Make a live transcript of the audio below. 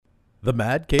The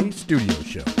MaddK Studio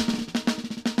Show.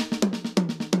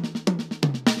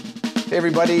 Hey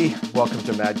everybody, welcome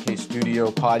to MaddK Studio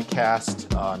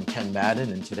Podcast. I'm Ken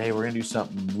Madden, and today we're going to do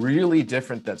something really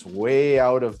different that's way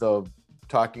out of the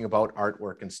talking about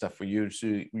artwork and stuff we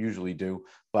usually do.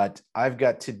 But I've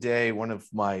got today one of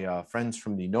my friends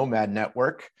from the Nomad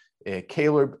Network,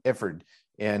 Caleb Efurd,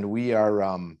 and we're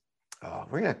going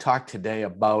to talk today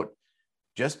about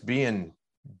just being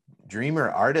dreamer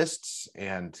artists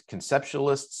and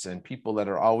conceptualists and people that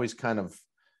are always kind of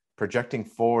projecting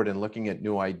forward and looking at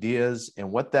new ideas and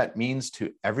what that means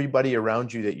to everybody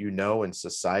around you that you know in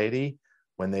society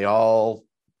when they all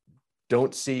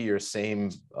don't see your same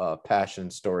passion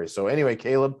story. So anyway,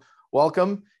 Caleb,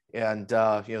 welcome. And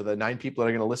the 9 people that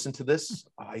are going to listen to this,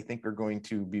 I think are going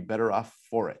to be better off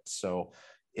for it. So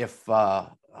if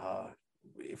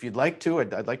you'd like to,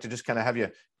 I'd like to just kind of have you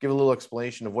give a little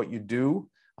explanation of what you do.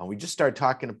 We just started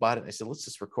talking about it, and I said, let's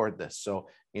just record this. So,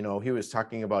 he was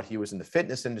talking about he was in the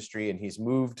fitness industry, and he's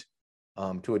moved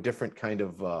to a different kind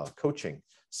of coaching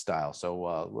style.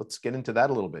 So let's get into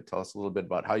that a little bit. Tell us a little bit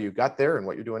about how you got there and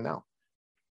what you're doing now.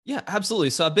 Yeah,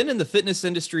 absolutely. So I've been in the fitness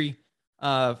industry.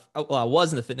 I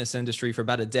was in the fitness industry for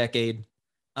about a decade.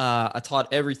 I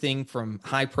taught everything from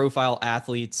high profile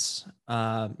athletes,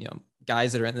 guys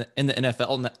that are in the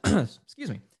NFL.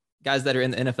 Excuse me, guys that are in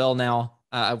the NFL now.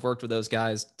 I've worked with those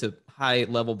guys to high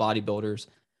level bodybuilders.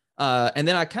 And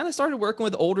then I kind of started working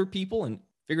with older people and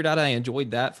figured out I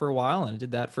enjoyed that for a while. And I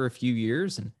did that for a few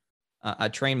years. And I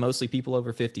trained mostly people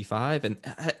over 55. And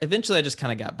eventually I just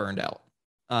kind of got burned out.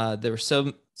 There were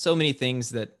so many things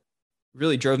that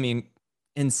really drove me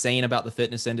insane about the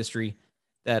fitness industry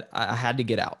that I had to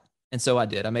get out. And so I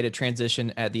did. I made a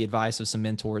transition at the advice of some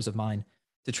mentors of mine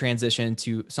to transition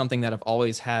to something that I've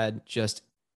always had just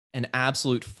an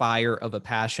absolute fire of a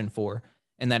passion for,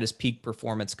 and that is peak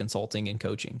performance consulting and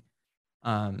coaching.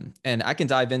 And I can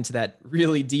dive into that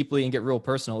really deeply and get real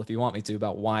personal if you want me to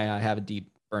about why I have a deep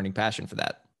burning passion for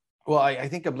that. Well, I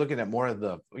think I'm looking at more of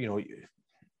the,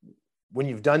 when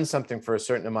you've done something for a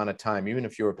certain amount of time, even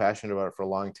if you were passionate about it for a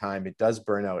long time, it does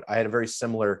burn out. I had a very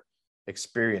similar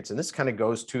experience. And this kind of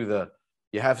goes to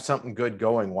you have something good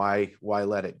going. Why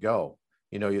let it go?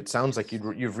 It sounds like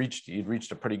you'd reached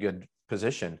a pretty good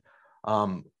position.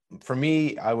 For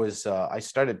me, I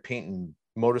started painting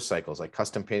motorcycles, like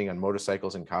custom painting on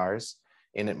motorcycles and cars,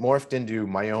 and it morphed into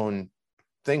my own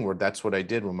thing where that's what I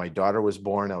did. When my daughter was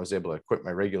born, I was able to quit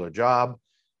my regular job,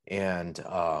 and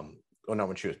not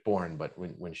when she was born, but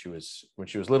when she was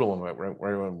little,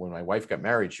 when my wife got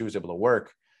married, she was able to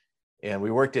work, and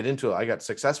we worked it into. I got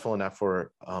successful enough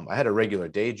for I had a regular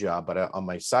day job, but on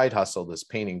my side hustle, this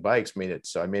painting bikes made it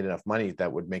so I made enough money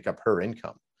that would make up her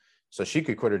income. So she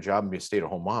could quit her job and be a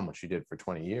stay-at-home mom, which she did for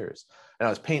 20 years. And I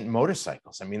was painting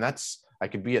motorcycles. I mean, I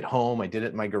could be at home. I did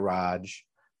it in my garage,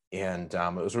 and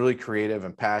it was really creative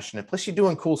and passionate. Plus, you're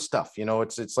doing cool stuff.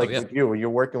 It's like with you, when you're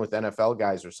working with NFL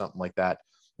guys or something like that.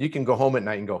 You can go home at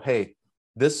night and go, hey,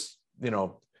 this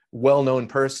well-known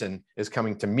person is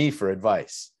coming to me for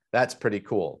advice. That's pretty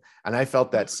cool. And I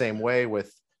felt that same way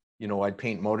with, I'd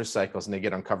paint motorcycles and they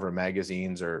get on cover of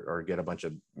magazines or get a bunch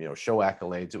of show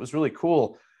accolades. It was really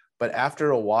cool. But after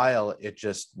a while, it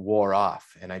just wore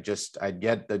off, and I'd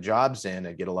get the jobs in,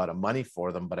 I'd get a lot of money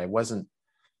for them, but I wasn't,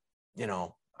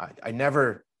 I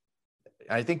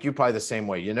think you're probably the same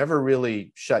way. You never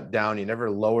really shut down. You never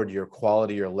lowered your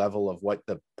quality or level of what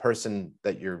the person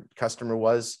that your customer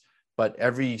was, but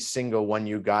every single one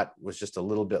you got was just a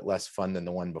little bit less fun than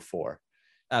the one before.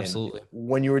 Absolutely. And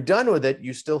when you were done with it,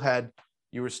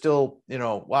 you were still,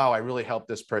 wow, I really helped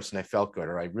this person. I felt good,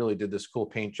 or I really did this cool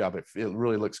paint job. It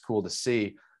really looks cool to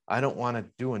see. I don't want to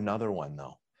do another one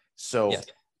though. So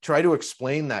Try to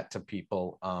explain that to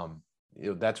people.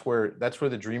 That's where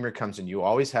the dreamer comes in. You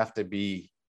always have to be,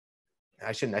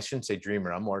 I shouldn't say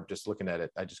dreamer. I'm more just looking at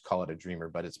it. I just call it a dreamer,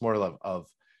 but it's more of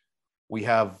we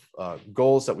have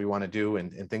goals that we want to do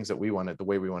and things that we want to, the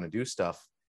way we want to do stuff.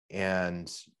 And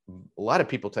a lot of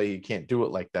people tell you can't do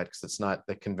it like that because it's not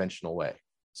the conventional way.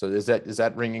 So is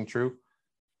that ringing true?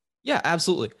 Yeah,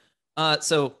 absolutely.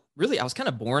 So really, I was kind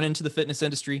of born into the fitness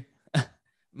industry.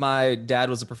 My dad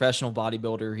was a professional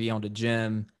bodybuilder. He owned a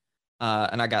gym,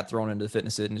 and I got thrown into the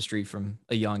fitness industry from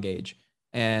a young age.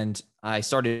 And I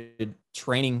started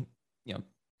training,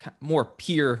 more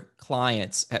peer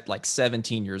clients at like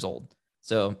 17 years old.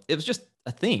 So it was just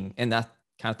a thing. And I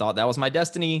kind of thought that was my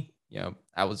destiny.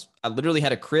 I literally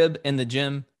had a crib in the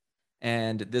gym,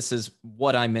 and this is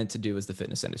what I meant to do as the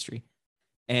fitness industry.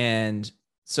 And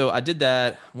so I did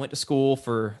that, went to school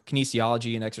for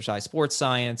kinesiology and exercise sports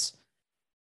science,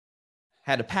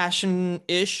 had a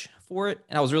passion-ish for it,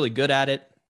 and I was really good at it.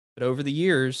 But over the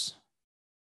years,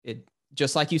 it,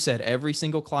 just like you said, every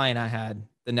single client I had,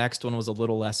 the next one was a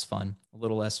little less fun, a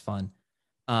little less fun.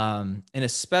 And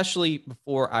especially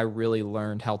before I really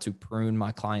learned how to prune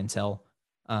my clientele.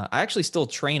 I actually still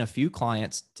train a few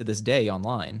clients to this day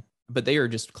online, but they are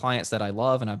just clients that I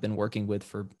love and I've been working with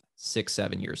for 6,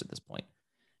 7 years at this point.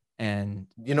 And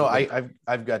You know,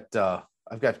 I've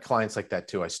got clients like that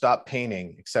too. I stopped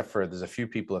painting, except for there's a few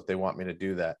people if they want me to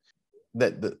do that.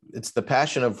 It's the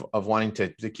passion of wanting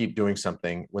to keep doing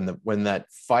something. When that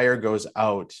fire goes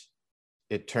out,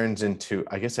 it turns into,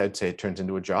 I guess I'd say it turns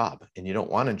into a job, and you don't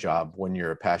want a job when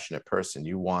you're a passionate person.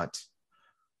 You want,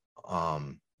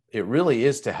 it really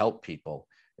is to help people.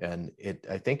 And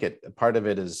I think part of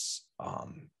it is,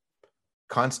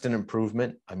 constant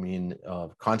improvement. I mean,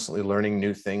 constantly learning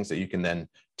new things that you can then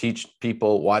teach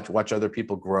people, watch other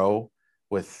people grow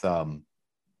with,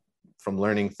 from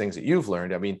learning things that you've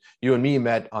learned. I mean, you and me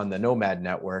met on the Nomad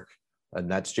Network, and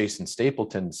that's Jason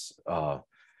Stapleton's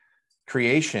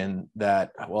creation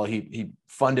that, well, he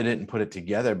funded it and put it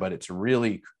together, but it's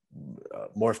really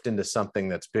morphed into something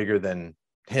that's bigger than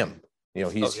him. You know,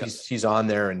 he's on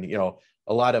there, and, you know,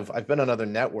 I've been on other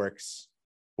networks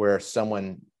where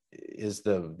someone is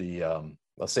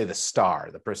let's say the star,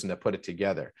 the person that put it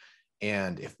together.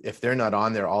 And if they're not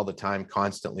on there all the time,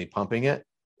 constantly pumping it,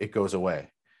 it goes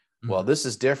away. Mm-hmm. Well, this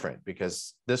is different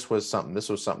because this was something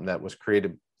that was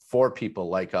created for people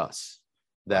like us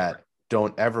that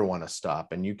don't ever want to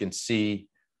stop. And you can see,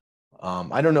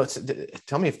 I don't know,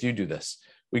 tell me if you do this.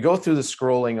 We go through the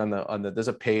scrolling on the, there's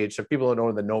a page. So people don't know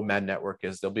what the Nomad Network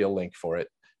is, there'll be a link for it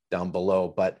down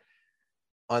below, but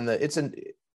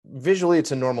visually,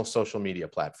 it's a normal social media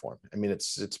platform. I mean,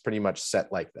 it's pretty much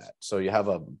set like that. So you have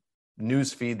a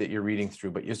news feed that you're reading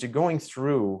through, but as you're going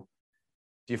through,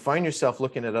 do you find yourself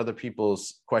looking at other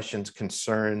people's questions,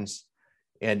 concerns?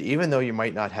 And even though you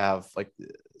might not have, like,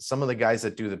 some of the guys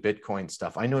that do the Bitcoin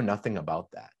stuff, I know nothing about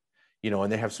that, you know,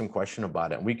 and they have some question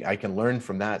about it. And I can learn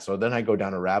from that. So then I go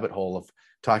down a rabbit hole of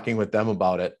talking with them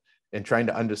about it and trying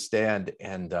to understand.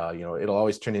 And, you know, it'll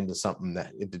always turn into something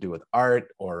that to do with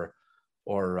art or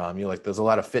you know, like there's a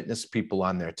lot of fitness people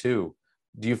on there too.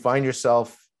 Do you find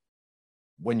yourself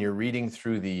when you're reading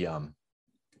through the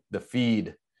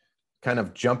feed kind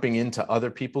of jumping into other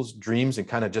people's dreams and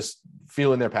kind of just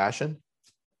feeling their passion?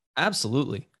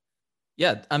 Absolutely.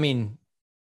 Yeah. I mean,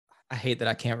 I hate that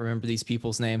I can't remember these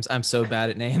people's names. I'm so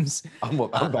bad at names.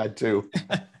 I'm bad too.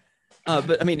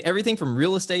 But I mean, everything from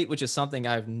real estate, which is something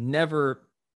I've never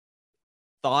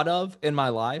thought of in my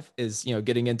life, is, you know,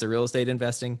 getting into real estate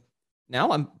investing.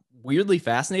 Now I'm weirdly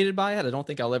fascinated by it. I don't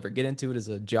think I'll ever get into it as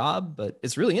a job, but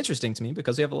it's really interesting to me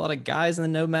because we have a lot of guys in the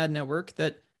Nomad Network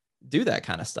that do that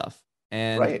kind of stuff.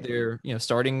 And they're, you know,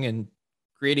 starting and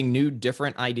creating new,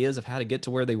 different ideas of how to get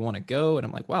to where they want to go. And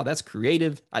I'm like, wow, that's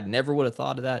creative. I never would have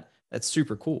thought of that. That's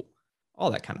super cool.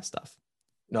 All that kind of stuff.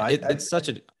 No, it's such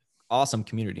an awesome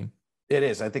community. It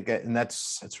is. I think, and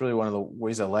that's really one of the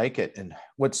ways I like it. And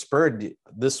what spurred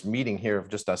this meeting here of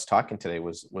just us talking today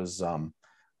was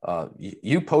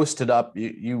you posted up,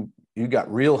 you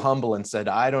got real humble and said,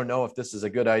 I don't know if this is a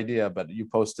good idea, but you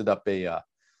posted up a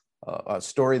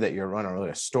story that you're running, really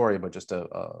a story, but just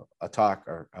a talk,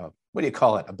 or what do you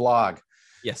call it? A blog.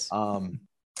 Yes.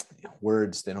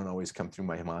 Words, they don't always come through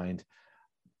my mind.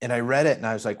 And I read it and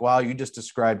I was like, wow, you just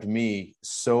described me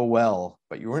so well,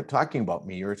 but you weren't talking about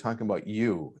me. You were talking about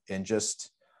you, and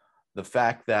just the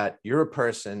fact that you're a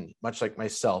person much like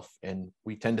myself, and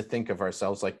we tend to think of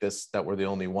ourselves like this, that we're the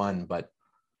only one, but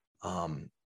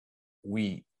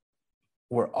we're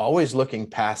always looking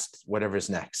past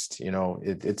whatever's next. You know,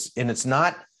 it's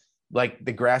not like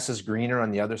the grass is greener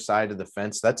on the other side of the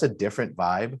fence. That's a different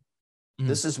vibe. Mm-hmm.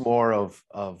 This is more of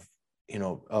you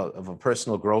know, of a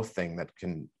personal growth thing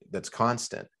that's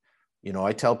constant. You know,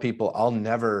 I tell people I'll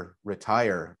never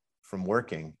retire from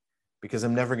working because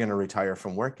I'm never going to retire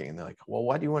from working. And they're like, well,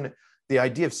 why do you want to? The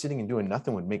idea of sitting and doing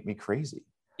nothing would make me crazy.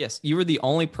 Yes. You were the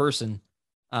only person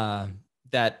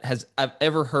that I've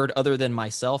ever heard, other than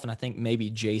myself, and I think maybe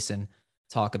Jason,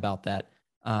 talk about that.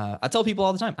 I tell people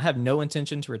all the time, I have no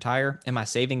intention to retire. Am I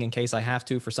saving in case I have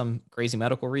to for some crazy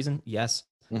medical reason? Yes.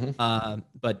 Mm-hmm.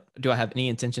 But do I have any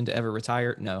intention to ever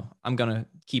retire? No. I'm going to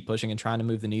keep pushing and trying to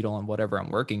move the needle on whatever I'm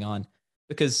working on,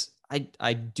 because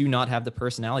I do not have the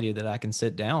personality that I can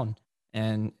sit down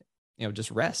and, you know,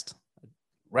 just rest.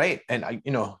 Right. And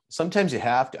you know, sometimes you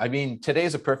have to. I mean, today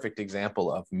is a perfect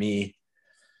example of me.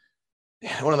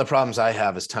 One of the problems I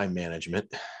have is time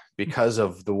management because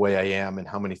of the way I am and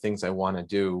how many things I want to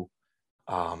do.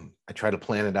 I try to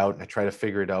plan it out and I try to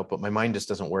figure it out, but my mind just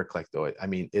doesn't work like that. I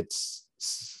mean, it's,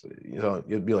 you know,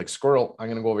 you'd be like, squirrel, I'm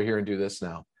going to go over here and do this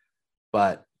now.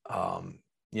 But,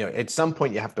 at some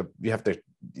point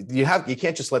you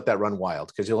can't just let that run wild,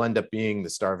 because you'll end up being the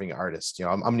starving artist.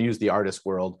 I'm going to use the artist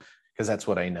world because that's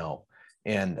what I know.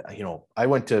 And, I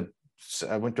went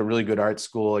to really good art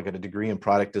school. I got a degree in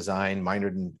product design,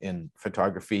 minored in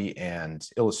photography and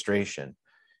illustration,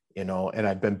 and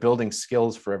I've been building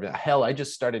skills for everything. Hell, I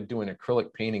just started doing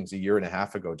acrylic paintings a year and a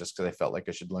half ago, just because I felt like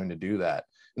I should learn to do that.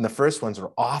 And the first ones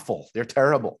were awful. They're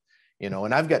terrible,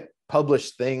 and I've got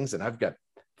published things, and I've got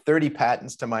 30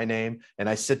 patents to my name, and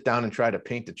I sit down and try to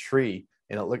paint a tree,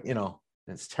 and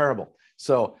it's terrible.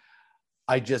 So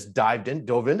I just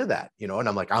dove into that, and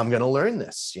I'm like, I'm going to learn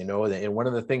this, and one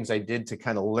of the things I did to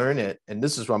kind of learn it, and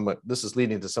this is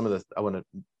leading to some of the, I want to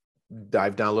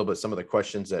dive down a little bit, some of the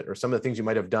questions or some of the things you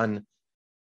might have done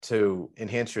to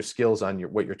enhance your skills on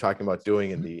what you're talking about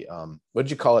doing in the, what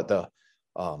did you call it?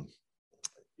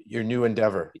 Your new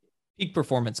endeavor. Peak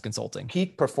performance consulting.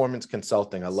 Peak performance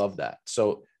consulting. I love that.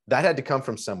 So that had to come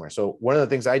from somewhere. So one of the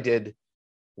things I did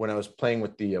when I was playing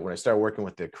with when I started working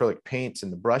with the acrylic paints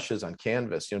and the brushes on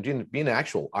canvas, being an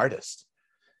actual artist,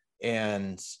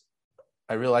 and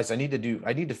I realized I need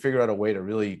to figure out a way to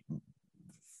really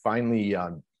finally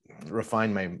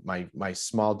refine my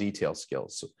small detail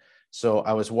skills. So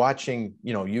I was watching,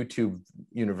 YouTube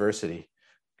University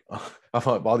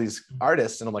of all these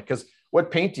artists, and I'm like, because what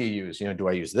paint do you use? Do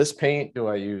I use this paint? Do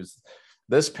I use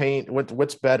this paint?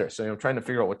 What's better? So I'm trying to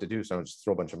figure out what to do. So I just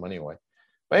throw a bunch of money away.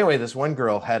 But anyway, this one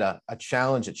girl had a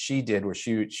challenge that she did where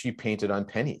she painted on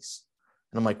pennies.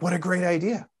 And I'm like, what a great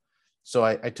idea. So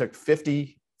I took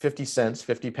 50 cents,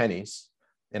 50 pennies,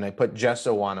 and I put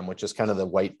gesso on them, which is kind of the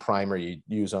white primer you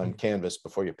use on canvas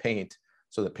before you paint,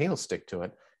 so the paint will stick to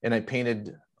it. And I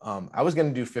painted, I was going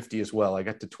to do 50 as well. I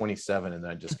got to 27 and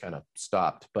then I just kind of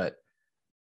stopped. But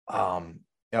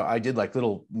I did like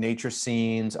little nature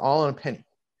scenes all on a penny,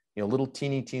 little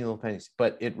teeny little pennies.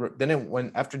 But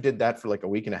after I did that for like a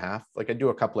week and a half, like I do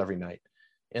a couple every night.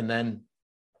 And then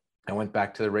I went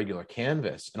back to the regular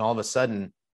canvas, and all of a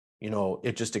sudden,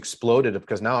 it just exploded,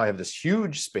 because now I have this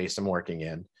huge space I'm working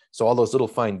in. So all those little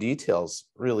fine details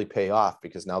really pay off,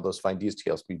 because now those fine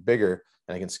details be bigger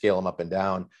and I can scale them up and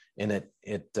down. And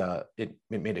it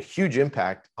made a huge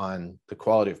impact on the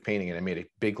quality of painting. And I made a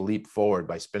big leap forward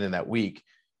by spending that week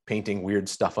painting weird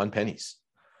stuff on pennies.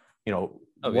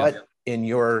 In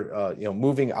your,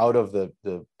 moving out of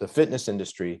the fitness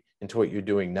industry into what you're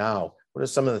doing now, what are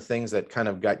some of the things that kind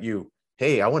of got you,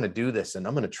 hey, I want to do this and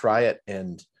I'm going to try it?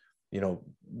 And,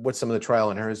 what's some of the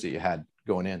trial and errors that you had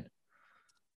going in?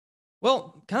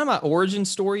 Well, kind of my origin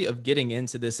story of getting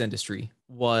into this industry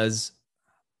was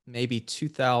maybe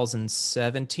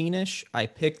 2017-ish. I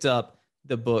picked up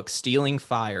the book Stealing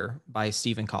Fire by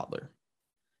Stephen Kotler.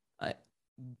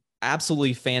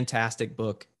 Absolutely fantastic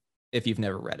book if you've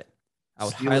never read it. I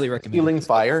would highly recommend Stealing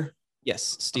Fire?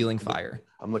 Yes, Stealing Fire.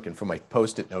 I'm looking for my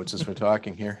Post-it notes as we're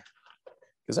talking here,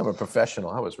 because I'm a professional.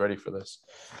 I was ready for this.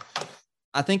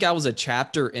 I think I was a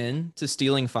chapter in to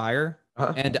Stealing Fire,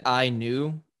 and I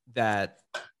knew that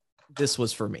this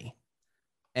was for me.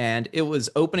 And it was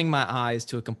opening my eyes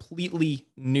to a completely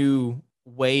new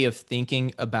way of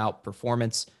thinking about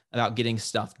performance, about getting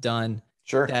stuff done.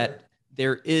 Sure. That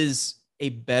there is a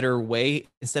better way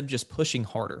instead of just pushing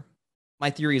harder. My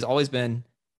theory has always been,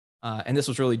 and this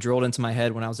was really drilled into my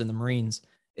head when I was in the Marines,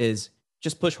 is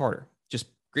just push harder. Just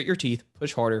grit your teeth,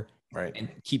 push harder, right, and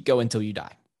keep going until you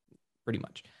die, pretty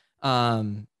much.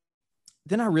 Then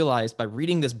I realized by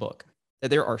reading this book that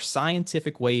there are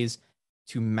scientific ways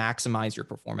to maximize your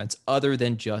performance other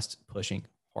than just pushing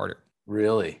harder.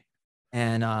 Really?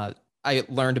 And I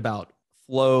learned about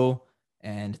flow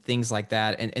and things like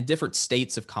that, and different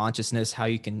states of consciousness, how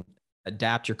you can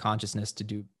adapt your consciousness to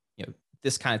do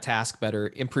this kind of task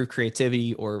better, improve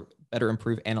creativity, or better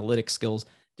improve analytic skills,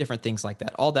 different things like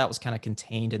that. All that was kind of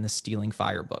contained in the Stealing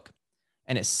Fire book.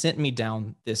 And it sent me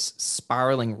down this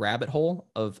spiraling rabbit hole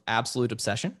of absolute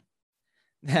obsession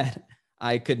that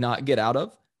I could not get out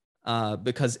of,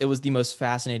 because it was the most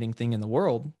fascinating thing in the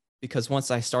world. Because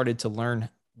once I started to learn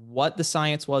what the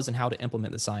science was and how to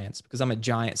implement the science, because I'm a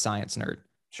giant science nerd.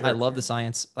 Sure. I love the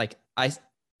science. Like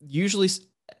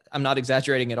I'm not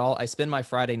exaggerating at all, I spend my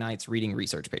Friday nights reading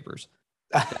research papers.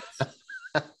 That's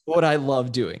what I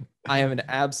love doing. I am an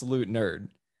absolute nerd,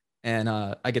 and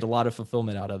I get a lot of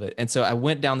fulfillment out of it. And so I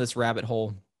went down this rabbit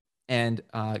hole and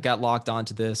got locked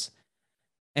onto this.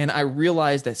 And I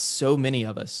realized that so many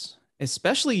of us,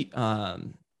 especially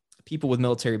people with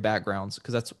military backgrounds,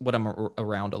 because that's what I'm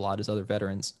around a lot, is other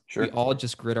veterans. Sure. We all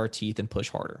just grit our teeth and push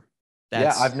harder.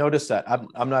 Yeah, I've noticed that.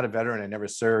 I'm not a veteran. I never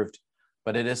served,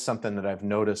 but it is something that I've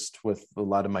noticed with a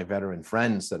lot of my veteran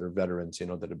friends that are veterans,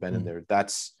 that have been in there.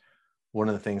 That's one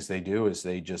of the things they do is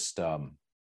they just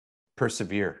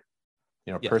persevere,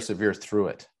 Yeah. persevere through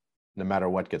it, no matter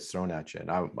what gets thrown at you.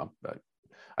 And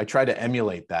I try to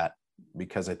emulate that,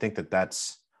 because I think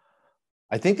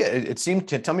it seemed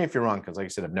to, tell me if you're wrong, because like I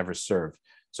said, I've never served.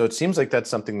 So it seems like that's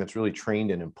something that's really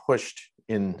trained in and pushed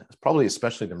in, probably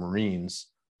especially the Marines,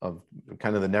 of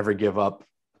kind of the never give up,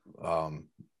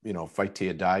 fight till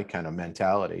you die kind of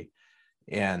mentality.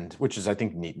 And which is, I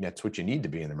think, neat. That's what you need to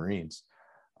be in the Marines.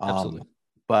 Absolutely.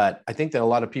 But I think that a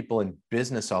lot of people in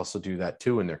business also do that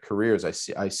too in their careers. I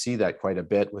see that quite a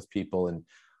bit with people, and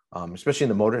especially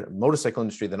in the motorcycle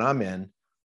industry that I'm in,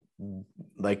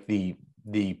 like the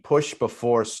push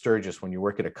before Sturgis, when you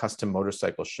work at a custom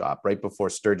motorcycle shop, right before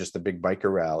Sturgis, the big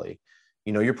biker rally,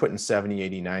 you're putting 70,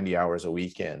 80, 90 hours a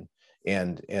week in,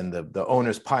 and the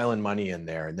owner's piling money in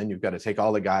there. And then you've got to take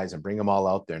all the guys and bring them all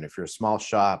out there. And if you're a small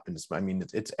shop, and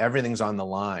it's everything's on the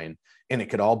line, and it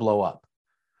could all blow up.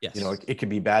 Yes. It could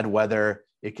be bad weather.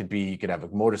 You could have a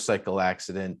motorcycle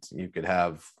accident. You could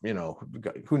have,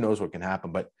 who knows what can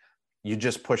happen, but you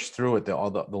just push through it,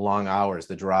 all the long hours,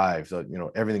 the drives,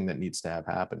 everything that needs to have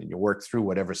happen, and you work through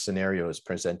whatever scenario is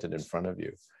presented in front of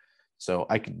you. So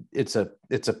it's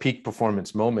a peak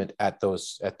performance moment at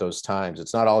those times.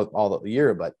 It's not all the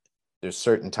year, but there's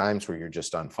certain times where you're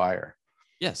just on fire.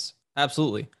 Yes,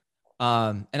 absolutely.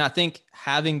 And I think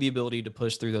having the ability to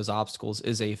push through those obstacles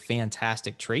is a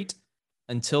fantastic trait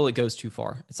until it goes too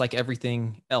far. It's like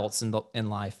everything else in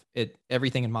life.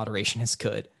 Everything in moderation is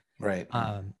good. Right.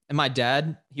 And my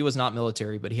dad, he was not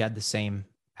military, but he had the same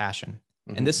passion.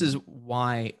 Mm-hmm. And this is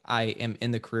why I am in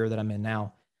the career that I'm in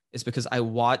now, is because I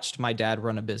watched my dad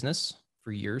run a business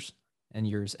for years and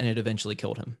years, and it eventually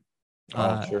killed him.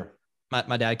 Sure.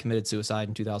 My dad committed suicide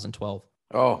in 2012.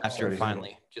 After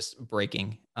finally just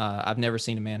breaking. I've never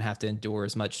seen a man have to endure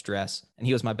as much stress, and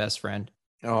he was my best friend.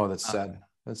 Oh, that's sad.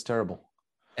 That's terrible.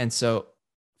 And so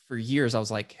for years I was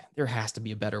like, there has to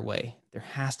be a better way. There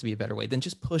has to be a better way than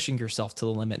just pushing yourself to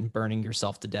the limit and burning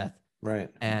yourself to death. Right.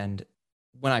 And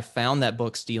when I found that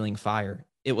book, Stealing Fire,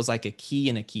 it was like a key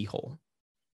in a keyhole.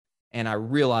 And I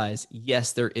realized,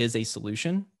 yes, there is a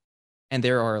solution. And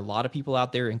there are a lot of people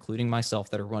out there, including myself,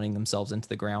 that are running themselves into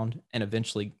the ground and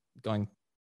eventually going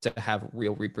to have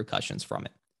real repercussions from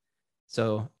it.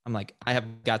 So I'm like, I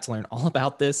have got to learn all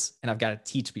about this, and I've got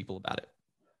to teach people about it.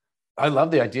 I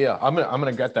love the idea. I'm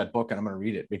gonna get that book and I'm gonna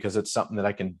read it, because it's something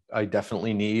that I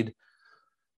definitely need.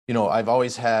 I've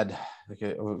always had,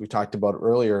 like we talked about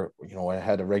earlier, I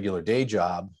had a regular day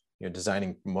job,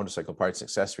 designing motorcycle parts and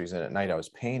accessories, and at night I was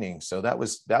painting. So that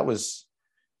was,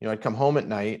 I'd come home at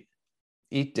night,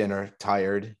 eat dinner,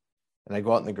 tired, and I'd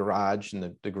go out in the garage,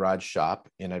 in the garage shop,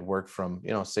 and I'd work from,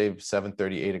 say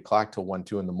 7:30, 8 o'clock till 1,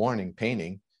 2 in the morning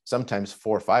painting, sometimes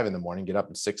 4 or 5 in the morning, get up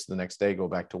at 6 the next day, go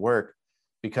back to work.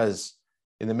 Because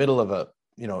in the middle of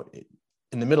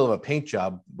a paint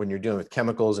job, when you're dealing with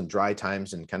chemicals and dry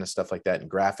times and kind of stuff like that, and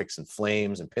graphics and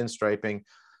flames and pinstriping,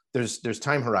 there's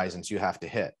time horizons you have to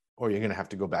hit, or you're going to have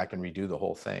to go back and redo the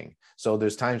whole thing. So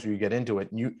there's times where you get into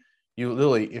it, and you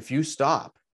literally, if you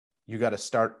stop, you got to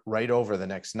start right over the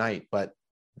next night, but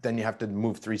then you have to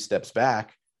move 3 steps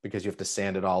back, because you have to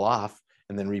sand it all off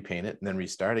and then repaint it and then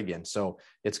restart again. So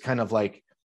it's kind of like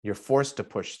you're forced to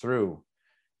push through.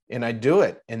 And I do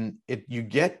it, and you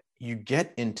get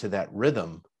into that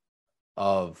rhythm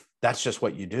of, that's just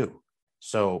what you do.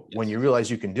 So Yes. When you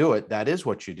realize you can do it, that is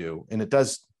what you do. And it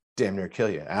does damn near kill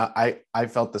you. I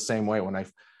felt the same way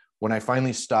when I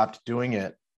finally stopped doing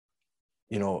it.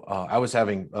 I was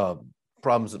having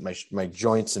problems with my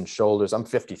joints and shoulders. I'm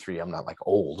 53. I'm not like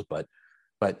old, but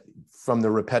from the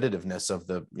repetitiveness of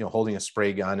the, holding a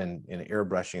spray gun and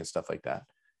airbrushing and stuff like that.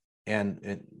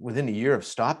 And within a year of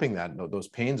stopping that, those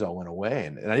pains all went away.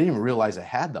 And I didn't even realize I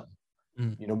had them,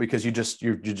 because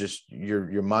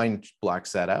your mind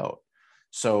blocks that out.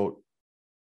 So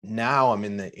now I'm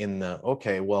in the,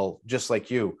 okay, well, just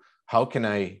like you, how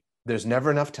can there's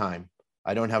never enough time.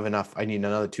 I don't have enough. I need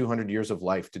another 200 years of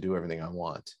life to do everything I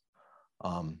want.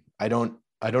 I don't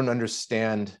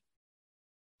understand.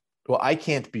 Well, I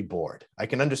can't be bored. I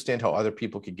can understand how other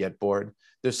people could get bored.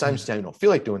 There's times I don't feel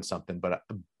like doing something, but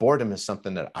boredom is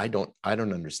something that I don't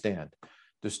understand.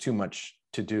 There's too much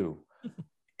to do.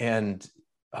 And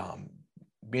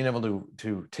being able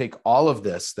to take all of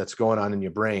this that's going on in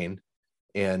your brain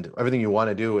and everything you want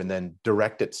to do, and then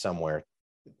direct it somewhere,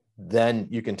 then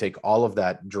you can take all of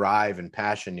that drive and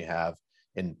passion you have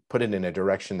and put it in a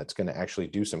direction that's going to actually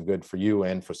do some good for you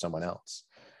and for someone else.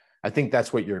 I think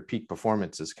that's what your peak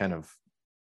performance is kind of,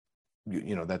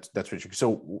 that's what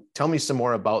so tell me some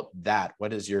more about that.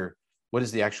 What is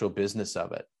the actual business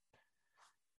of it?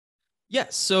 Yeah.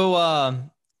 So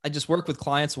I just work with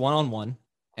clients one-on-one,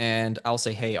 and I'll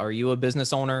say, hey, are you a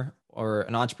business owner or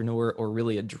an entrepreneur or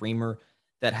really a dreamer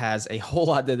that has a whole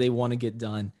lot that they want to get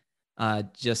done?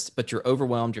 But you're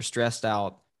overwhelmed, you're stressed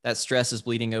out. That stress is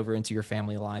bleeding over into your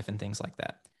family life and things like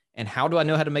that. And how do I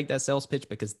know how to make that sales pitch?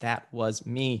 Because that was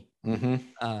me.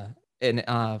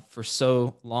 Mm-hmm. For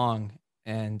so long,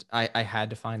 and I had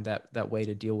to find that way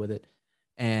to deal with it.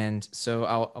 And so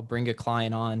I'll bring a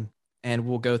client on, and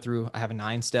we'll go through. I have a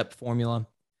 9-step formula,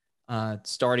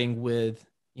 starting with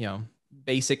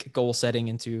basic goal setting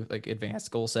into like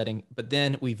advanced goal setting, but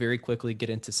then we very quickly get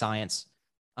into science,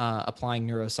 applying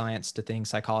neuroscience to things,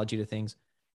 psychology to things,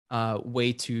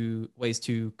 ways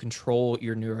to control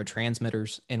your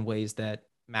neurotransmitters in ways that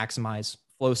maximize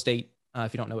flow state.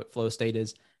 If you don't know what flow state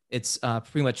is, it's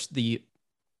pretty much the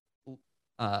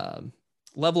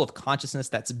level of consciousness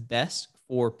that's best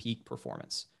for peak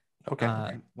performance. Okay,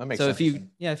 that makes so sense.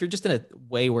 if you're just in a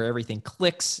way where everything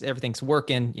clicks, everything's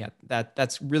working,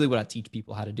 that's really what I teach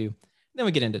people how to do. Then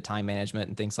we get into time management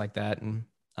and things like that, and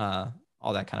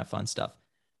all that kind of fun stuff.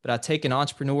 But I take an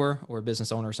entrepreneur or a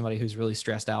business owner, somebody who's really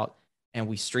stressed out, and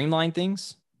we streamline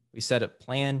things, we set a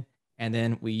plan, and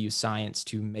then we use science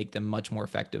to make them much more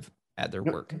effective at their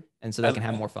work, and so they can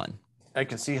have more fun. I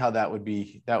can see how that would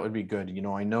be good.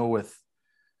 I know with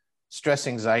stress,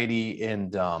 anxiety,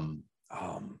 and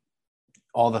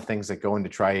all the things that go into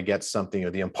try to get something, or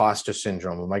the imposter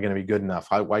syndrome. Am I going to be good enough?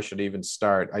 Why should I even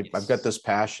start? I've got this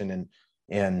passion,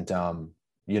 and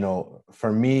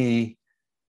for me,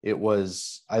 it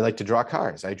was, I like to draw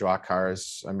cars. I draw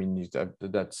cars. I mean,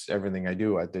 that's everything I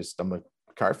do. I'm a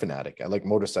car fanatic. I like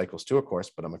motorcycles too, of course,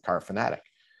 but I'm a car fanatic.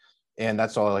 And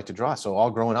that's all I like to draw. So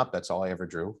all growing up, that's all I ever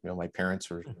drew. My parents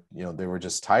were, they were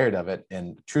just tired of it.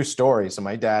 And true story. So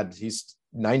my dad, he's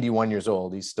 91 years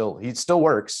old. He still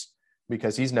works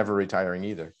because he's never retiring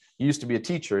either. He used to be a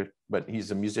teacher, but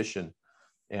he's a musician.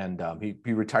 And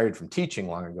he retired from teaching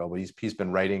long ago, but he's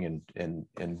been writing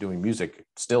and doing music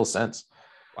still since.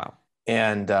 Wow.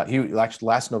 And he actually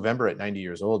last November at 90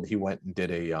 years old, he went and did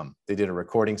they did a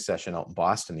recording session out in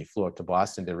Boston. He flew out to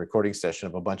Boston, did a recording session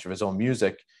of a bunch of his own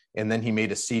music. And then he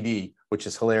made a CD, which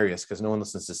is hilarious because no one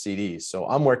listens to CDs. So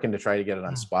I'm working to try to get it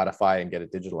on Spotify and get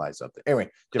it digitalized up there. Anyway,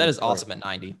 that is awesome at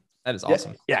 90. That is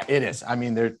awesome. Yeah, it is. I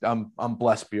mean, I'm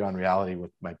blessed beyond reality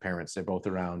with my parents. They're both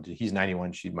around. He's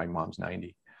 91. My mom's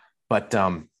 90. But I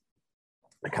kind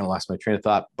of lost my train of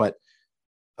thought. But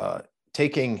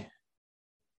taking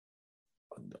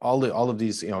all of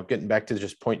these, getting back to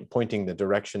just pointing the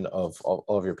direction of all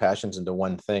of your passions into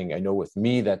one thing. I know with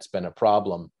me, that's been a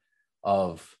problem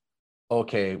of,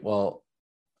 okay, well,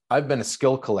 I've been a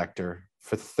skill collector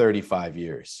for 35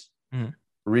 years. Mm.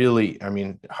 Really, I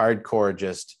mean, hardcore,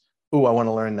 just, I want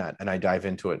to learn that. And I dive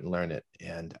into it and learn it.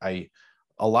 And a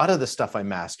lot of the stuff I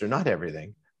master, not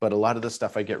everything, but a lot of the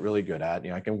stuff I get really good at.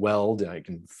 I can weld and I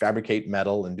can fabricate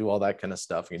metal and do all that kind of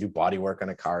stuff. I can do body work on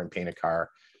a car and paint a car.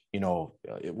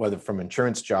 Whether from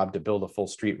insurance job to build a full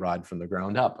street rod from the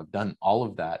ground up. I've done all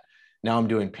of that. Now I'm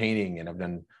doing painting, and I've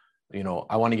done,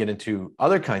 I want to get into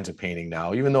other kinds of painting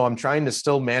now, even though I'm trying to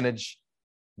still manage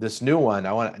this new one.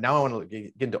 I want to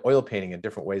get into oil painting and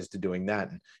different ways to doing that,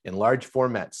 and in large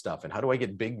format stuff. And how do I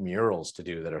get big murals to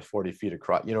do that are 40 feet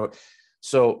across,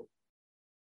 so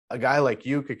a guy like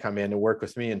you could come in and work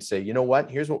with me and say, you know what,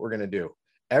 here's what we're going to do.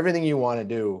 Everything you want to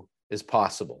do is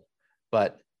possible,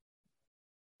 but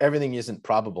everything isn't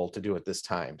probable to do at this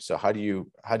time. So how do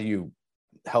you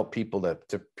help people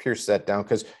to pierce that down?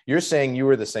 Because you're saying you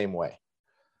were the same way.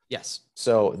 Yes.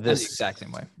 So this the exact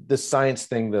same way. The science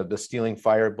thing, the Stealing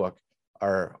Fire book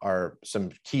are some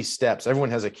key steps.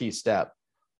 Everyone has a key step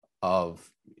of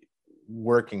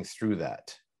working through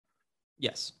that.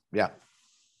 Yes. Yeah.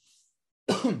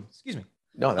 Excuse me.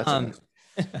 No, that's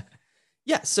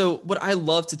yeah. So what I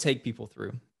love to take people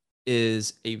through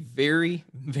is a very,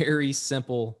 very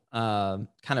simple kind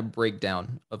of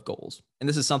breakdown of goals. And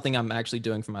this is something I'm actually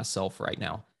doing for myself right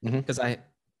now, because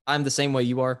I'm the same way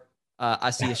you are. I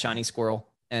see a shiny squirrel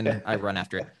and I run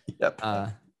after it. Yep.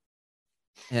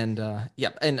 And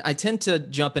I tend to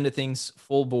jump into things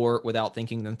full bore without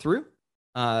thinking them through.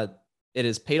 It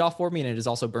has paid off for me, and it has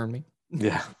also burned me.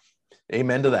 Yeah.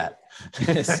 Amen to that.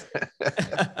 Yes.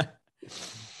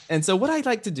 And so what I'd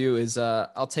like to do is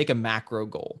I'll take a macro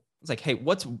goal. It's like, hey,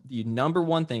 what's the number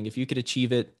one thing, if you could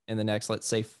achieve it in the next, let's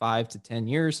say 5 to 10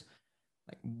 years,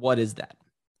 like what is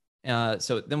that?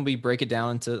 So then we break it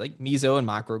down into like meso and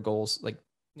macro goals, like,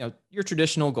 your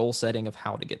traditional goal setting of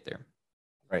how to get there.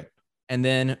 Right. And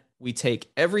then we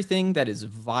take everything that is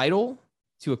vital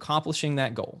to accomplishing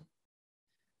that goal.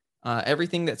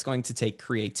 Everything that's going to take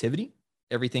creativity,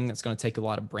 everything that's going to take a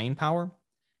lot of brain power,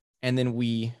 and then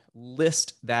we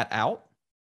list that out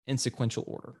in sequential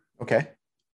order. Okay.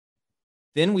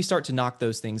 Then we start to knock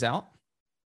those things out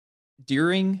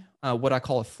during what I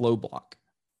call a flow block.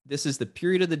 This is the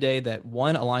period of the day that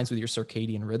one aligns with your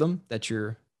circadian rhythm, that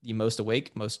you're the most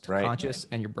awake, most conscious,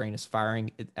 and your brain is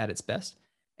firing at its best.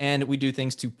 And we do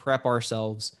things to prep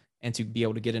ourselves and to be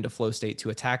able to get into flow state to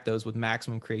attack those with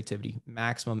maximum creativity,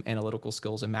 maximum analytical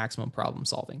skills, and maximum problem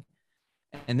solving.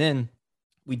 And then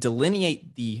we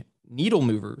delineate the needle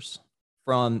movers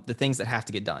from the things that have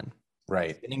to get done.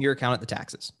 Right. Spending your account at the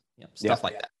taxes, stuff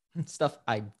like that. Stuff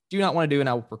I do not want to do, and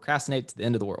I will procrastinate to the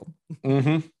end of the world.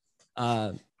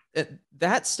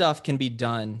 That stuff can be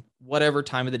done whatever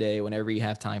time of the day, whenever you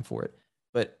have time for it.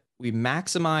 But we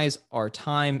maximize our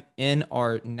time in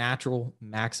our natural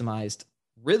maximized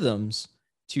rhythms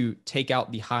to take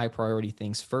out the high priority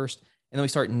things first. And then we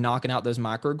start knocking out those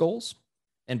micro goals.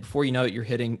 And before you know it, you're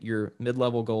hitting your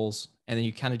mid-level goals. And then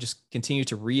you kind of just continue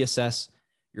to reassess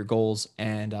your goals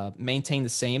and maintain the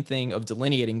same thing of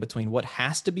delineating between what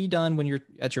has to be done when you're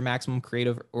at your maximum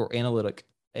creative or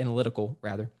analytical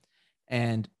rather,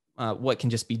 and what can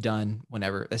just be done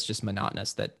whenever. That's just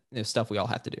monotonous, that stuff we all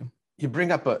have to do. You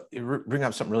bring up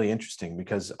something really interesting,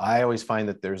 because I always find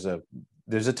that there's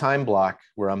a time block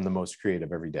where I'm the most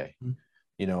creative every day,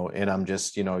 and I'm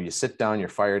just, you sit down, you're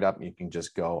fired up, and you can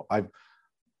just go.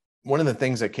 One of the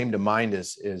things that came to mind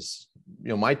is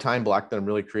my time block that I'm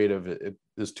really creative.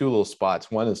 There's two little spots.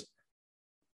 One is,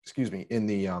 in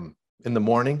the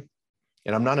morning,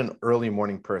 and I'm not an early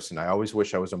morning person. I always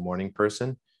wish I was a morning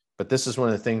person, but this is one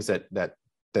of the things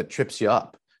that trips you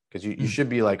up, because you should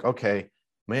be like, okay,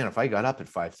 man, if I got up at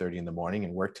 5:30 in the morning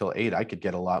and worked till 8, I could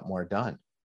get a lot more done.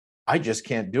 I just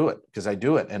can't do it, because I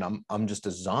do it and I'm just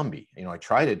a zombie. I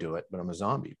try to do it, but I'm a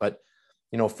zombie. But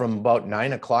from about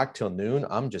 9 o'clock till noon,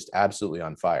 I'm just absolutely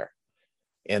on fire.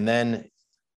 And then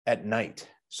at night,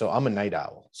 so I'm a night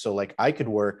owl. So like I could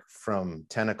work from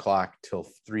 10 o'clock till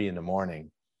 3 in the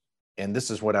morning. And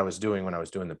this is what I was doing when I was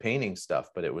doing the painting stuff,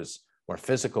 but it was more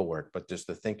physical work, but just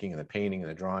the thinking and the painting and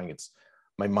the drawing,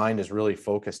 my mind is really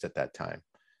focused at that time.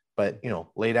 But,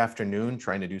 late afternoon,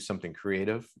 trying to do something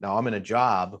creative. Now I'm in a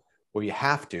job where you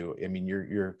have to, I mean,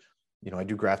 I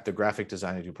do the graphic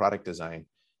design, I do product design,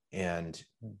 and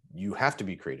you have to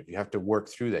be creative. You have to work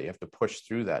through that. You have to push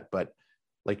through that. But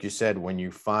like you said, when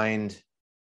you find,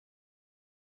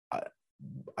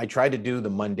 I try to do the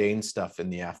mundane stuff in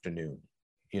the afternoon.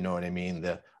 You know what I mean?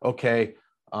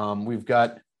 We've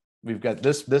got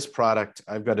this product.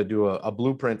 I've got to do a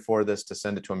blueprint for this to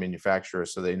send it to a manufacturer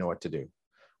so they know what to do.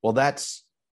 Well,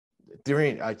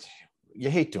 you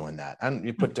hate doing that.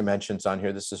 You put dimensions on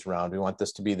here. This is round. We want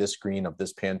this to be this green of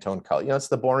this Pantone color. It's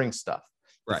the boring stuff.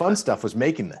 The fun stuff was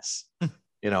making this,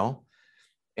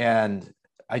 and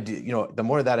I do, the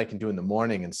more that I can do in the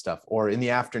morning and stuff, or in the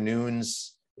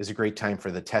afternoons is a great time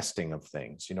for the testing of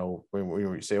things. When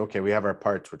we say, okay, we have our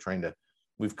parts,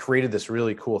 we've created this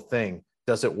really cool thing.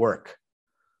 Does it work?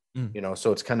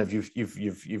 So it's kind of,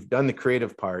 you've done the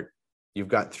creative part, you've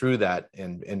got through that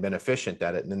and been efficient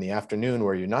at it. And in the afternoon,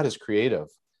 where you're not as creative,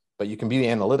 but you can be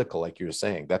analytical, like you were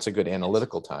saying, that's a good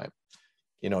analytical time,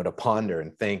 to ponder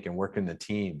and think and work in the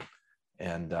team.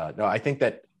 And no, I think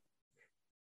that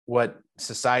what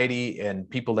society and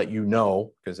people that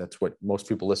because that's what most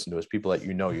people listen to, is people that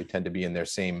you tend to be in their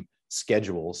same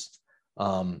schedules.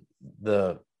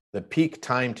 The peak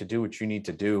time to do what you need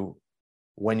to do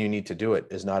when you need to do it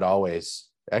is not always,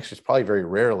 actually, it's probably very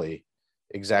rarely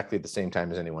exactly at the same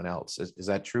time as anyone else. Is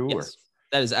that true? Yes,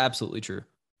 that is absolutely true.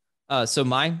 So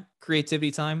my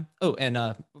creativity time. Oh,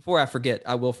 and before I forget,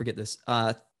 I will forget this.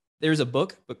 There's a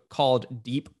book called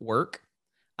Deep Work.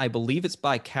 I believe it's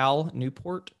by Cal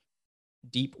Newport.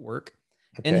 Deep Work.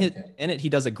 Okay. In it, he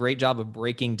does a great job of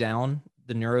breaking down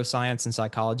the neuroscience and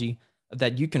psychology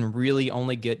that you can really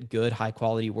only get good, high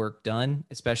quality work done,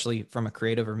 especially from a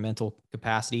creative or mental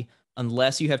capacity,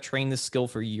 unless you have trained this skill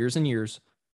for years and years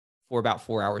for about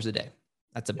 4 hours a day.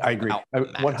 I agree.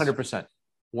 100%.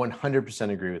 100%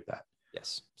 agree with that.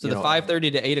 Yes. So the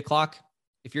 5:30 to 8 o'clock,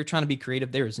 if you're trying to be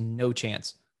creative, there is no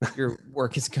chance your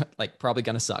work is probably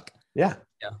going to suck. Yeah.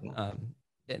 Yeah.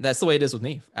 That's the way it is with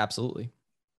me. Absolutely.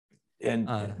 And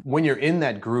when you're in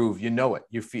that groove, it,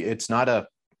 you feel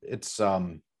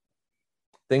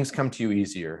things come to you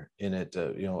easier in it.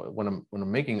 When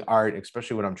I'm making art,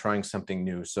 especially when I'm trying something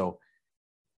new. So,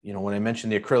 when I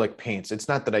mentioned the acrylic paints, it's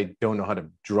not that I don't know how to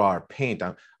draw or paint.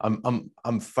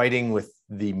 I'm fighting with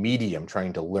the medium,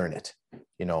 trying to learn it.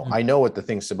 I know what the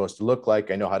thing's supposed to look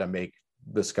like. I know how to make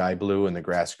the sky blue and the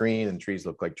grass green and trees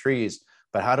look like trees,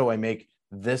 but how do I make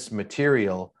this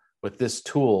material with this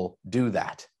tool do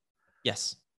that?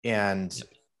 Yes. And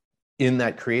in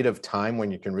that creative time when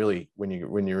you can really, when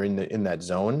you're in that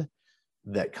zone,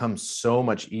 that comes so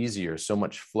much easier, so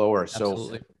much flower. So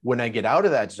Absolutely. when I get out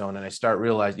of that zone and I start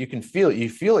realizing, you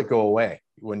feel it go away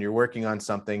when you're working on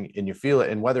something and you feel it.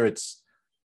 And whether it's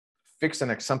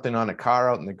fixing something on a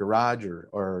car out in the garage,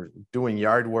 or doing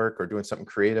yard work, or doing something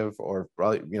creative, or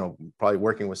probably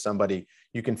working with somebody,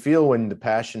 you can feel when the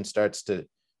passion starts to,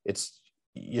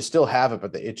 you still have it,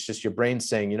 but it's just your brain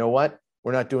saying, you know what,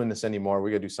 we're not doing this anymore.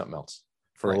 We got to do something else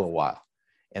for a little while.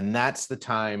 And that's the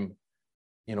time,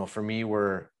 for me,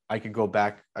 where I could go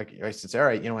back. I said, all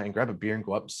right, and grab a beer and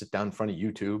go up and sit down in front of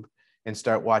YouTube and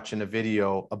start watching a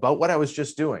video about what I was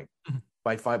just doing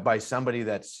by somebody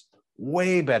that's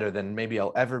way better than maybe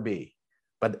I'll ever be.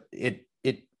 But it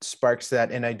sparks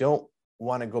that. And I don't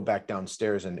want to go back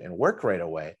downstairs and work right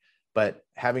away. But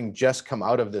having just come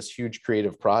out of this huge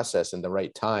creative process in the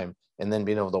right time, and then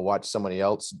being able to watch somebody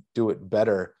else do it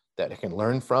better that I can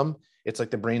learn from, it's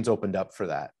like the brain's opened up for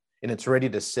that. And it's ready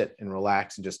to sit and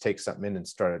relax and just take something in and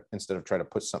start, instead of trying to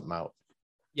put something out.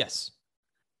 Yes.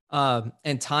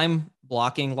 And time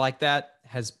blocking like that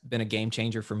has been a game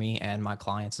changer for me and my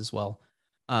clients as well.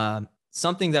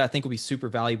 Something that I think will be super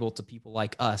valuable to people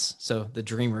like us. So the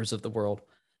dreamers of the world,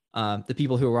 the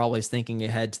people who are always thinking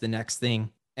ahead to the next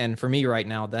thing. And for me right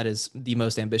now, that is the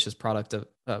most ambitious project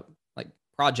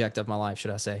of my life,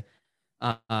 should I say.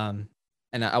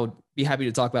 And I would be happy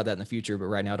to talk about that in the future, but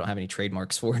right now I don't have any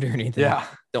trademarks for it or anything. Yeah.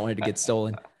 Don't want it to get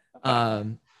stolen.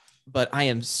 But I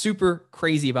am super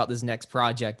crazy about this next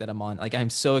project that I'm on. Like, I'm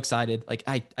so excited. Like,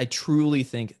 I truly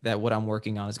think that what I'm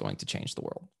working on is going to change the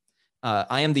world.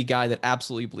 I am the guy that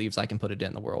absolutely believes I can put it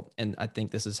in the world. And I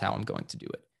think this is how I'm going to do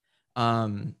it.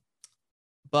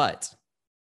 But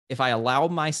if I allow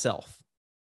myself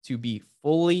to be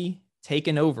fully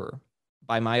taken over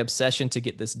by my obsession to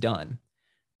get this done,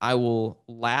 I will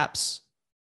lapse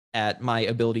at my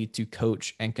ability to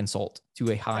coach and consult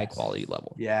to a high quality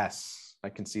level. Yes, I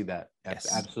can see that.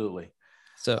 Yes. Absolutely.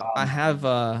 So I have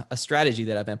a strategy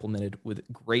that I've implemented with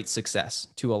great success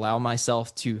to allow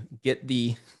myself to get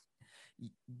the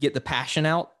passion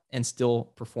out and still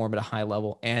perform at a high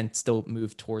level and still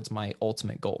move towards my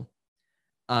ultimate goal.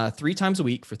 3 times a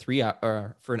week for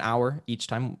for an hour each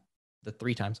time. The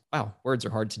 3 times. Wow, words are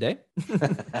hard today.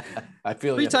 I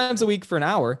feel 3 times a week for an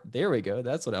hour. There we go.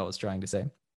 That's what I was trying to say.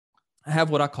 I have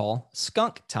what I call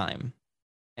skunk time.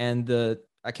 And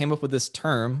I came up with this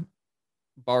term,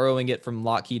 borrowing it from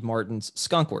Lockheed Martin's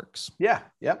Skunk Works. Yeah.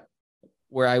 Yep.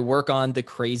 Where I work on the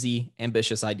crazy,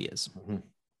 ambitious ideas. Mm-hmm.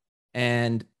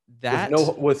 And that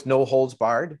with no holds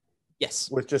barred. Yes.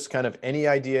 With just kind of any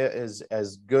idea is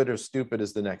as good or stupid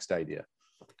as the next idea.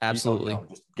 Absolutely.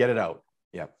 Just get it out.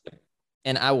 Yeah.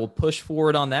 And I will push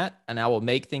forward on that, and I will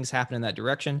make things happen in that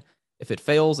direction. If it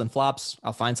fails and flops,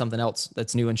 I'll find something else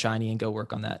that's new and shiny and go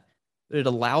work on that. But it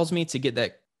allows me to get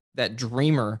that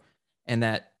dreamer and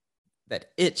that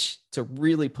itch to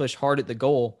really push hard at the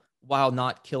goal while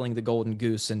not killing the golden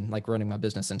goose and like running my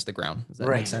business into the ground. Does that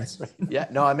make sense? Yeah,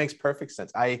 no, it makes perfect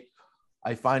sense. I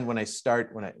find when it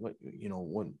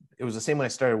was the same when I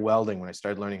started welding, when I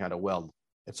started learning how to weld,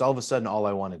 it's all of a sudden all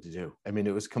I wanted to do. I mean,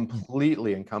 it was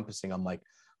completely encompassing. I'm like,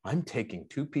 I'm taking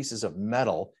 2 pieces of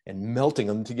metal and melting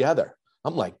them together.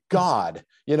 I'm like, God,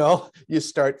 you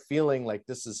start feeling like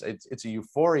it's a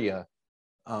euphoria.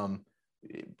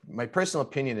 My personal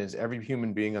opinion is every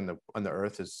human being on the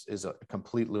earth is a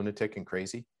complete lunatic and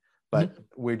crazy, but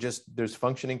there's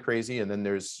functioning crazy. And then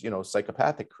there's,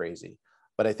 psychopathic crazy,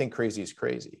 but I think crazy is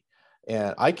crazy.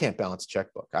 And I can't balance a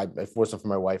checkbook. If it wasn't for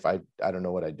my wife, I don't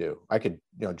know what I'd do. I could,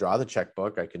 draw the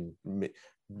checkbook. I can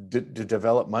to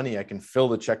develop money. I can fill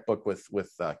the checkbook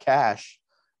with cash,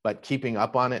 but keeping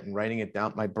up on it and writing it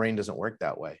down, my brain doesn't work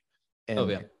that way.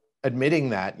 And admitting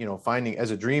that, finding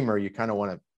as a dreamer, you kind of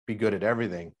want to be good at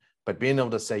everything, but being able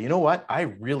to say, you know what, I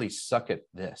really suck at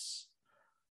this.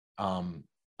 I'm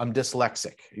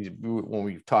dyslexic. When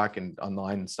we talk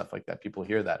online and stuff like that, people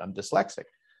hear that I'm dyslexic.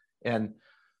 And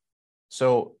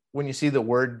so when you see the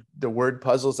word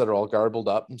puzzles that are all garbled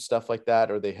up and stuff like that,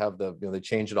 or they have they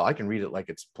change it all, I can read it like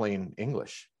it's plain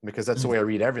English because that's the way I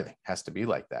read everything. It has to be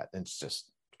like that. And it's just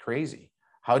crazy.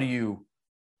 How do you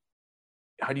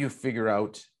figure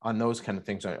out on those kind of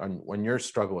things when you're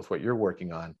struggling with what you're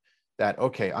working on that,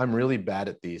 okay, I'm really bad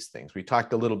at these things. We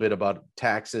talked a little bit about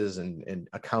taxes and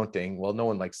accounting. Well, no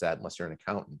one likes that unless you're an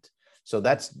accountant. So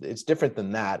it's different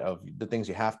than that of the things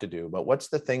you have to do. But what's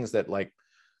the things that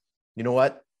you know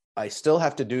what? I still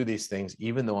have to do these things,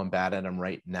 even though I'm bad at them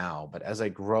right now. But as I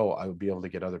grow, I will be able to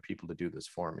get other people to do this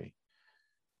for me.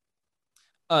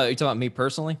 You're talking about me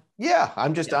personally? Yeah,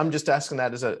 I'm just asking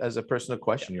that as a personal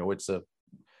question. It's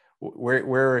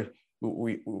where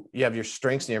you have your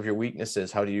strengths and you have your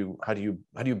weaknesses. How do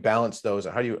you balance those?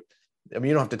 Or how do you, I mean,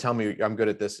 you don't have to tell me I'm good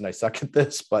at this and I suck at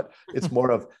this, but it's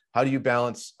more of how do you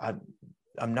balance?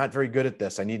 I'm not very good at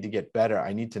this. I need to get better.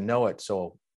 I need to know it.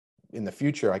 So in the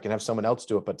future, I can have someone else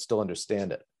do it, but still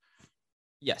understand it.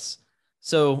 Yes.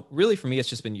 So really for me, it's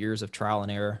just been years of trial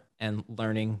and error and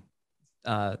learning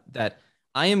that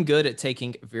I am good at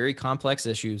taking very complex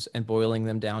issues and boiling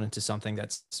them down into something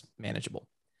that's manageable.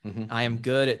 Mm-hmm. I am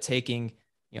good at taking,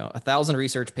 1,000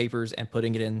 research papers and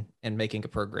putting it in and making a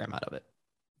program out of it.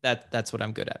 That's what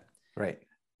I'm good at. Right.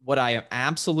 What I am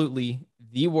absolutely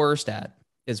the worst at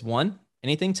is one,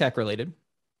 anything tech related.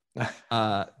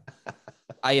 I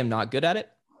am not good at it.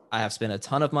 I have spent a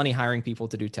ton of money hiring people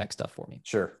to do tech stuff for me.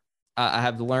 Sure. I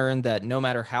have learned that no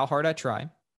matter how hard I try,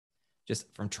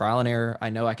 just from trial and error, I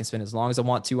know I can spend as long as I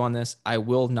want to on this. I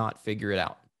will not figure it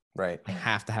out. Right. I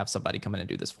have to have somebody come in and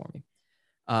do this for me.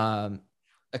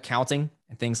 Accounting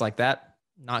and things like that,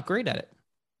 not great at it.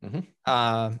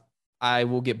 Mm-hmm. I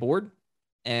will get bored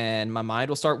and my mind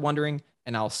will start wandering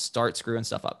and I'll start screwing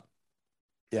stuff up.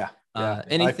 Yeah.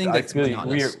 Anything that's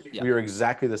monotonous. We are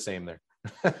exactly the same there.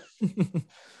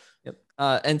 Yep.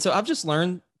 And so I've just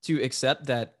learned to accept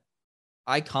that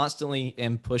I constantly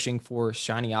am pushing for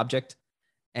shiny object.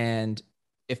 And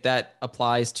if that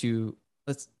applies to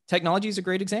technology is a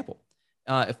great example.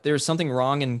 If there's something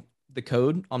wrong in the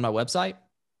code on my website,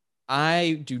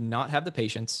 I do not have the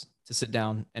patience to sit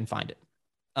down and find it.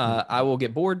 I will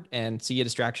get bored and see a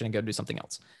distraction and go do something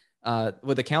else.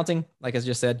 With accounting, like I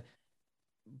just said,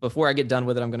 before I get done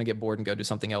with it, I'm going to get bored and go do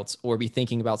something else or be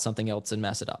thinking about something else and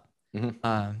mess it up.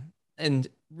 Mm-hmm. And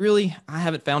really, I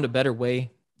haven't found a better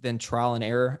way than trial and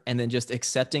error and then just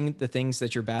accepting the things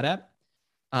that you're bad at.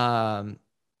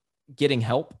 Getting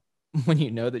help when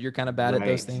you know that you're kind of bad at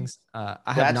those things.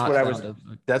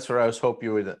 That's where I was hoping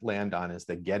you would land on, is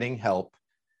the getting help.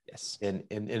 Yes. And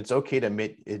it's okay to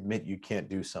admit you can't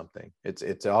do something.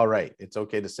 It's all right. It's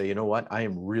okay to say, you know what? I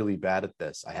am really bad at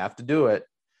this. I have to do it.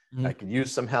 Mm-hmm. I could use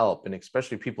some help. And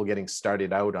especially people getting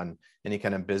started out on any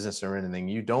kind of business or anything,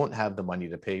 you don't have the money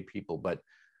to pay people, but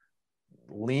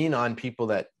lean on people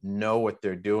that know what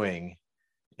they're doing.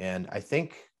 And I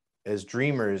think as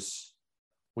dreamers,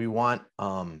 we want,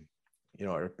 our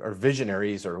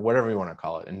visionaries or whatever we want to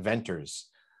call it, inventors.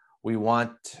 We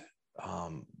want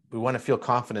to feel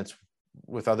confidence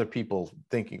with other people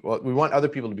thinking. Well, we want other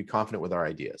people to be confident with our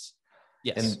ideas.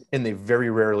 Yes. And they very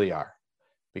rarely are,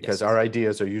 because our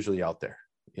ideas are usually out there,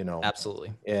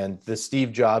 Absolutely. And the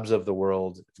Steve Jobs of the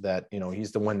world that,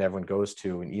 he's the one that everyone goes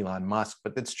to, and Elon Musk,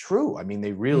 but it's true. I mean,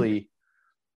 they really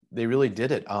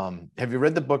did it. Have you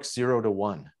read the book 0 to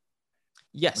 1?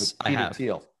 Yes, Peter I have.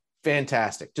 Thiel.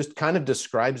 Fantastic. Just kind of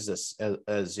describes this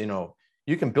as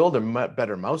you can build a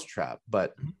better mousetrap,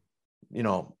 but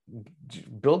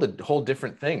build a whole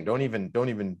different thing. Don't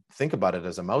even think about it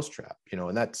as a mousetrap,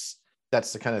 and that's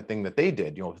the kind of thing that they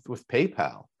did, with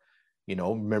PayPal.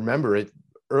 Remember it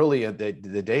early in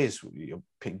the days,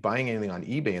 buying anything on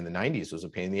eBay in the 90s was a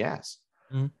pain in the ass.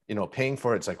 Mm-hmm. Paying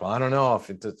for it's like, well, I don't know if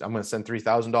I'm going to send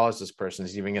 $3,000. This person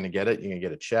is even going to get it. You're going to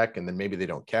get a check, and then maybe they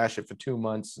don't cash it for 2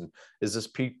 months. And is this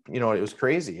it was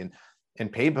crazy.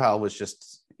 And PayPal was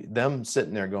just them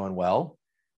sitting there going, well,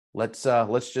 let's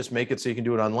just make it so you can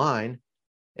do it online.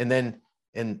 And then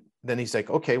he's like,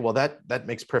 okay, well, that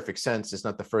makes perfect sense. It's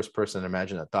not the first person I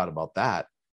imagine that thought about that.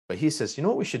 But he says, you know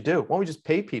what we should do? Why don't we just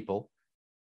pay people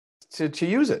to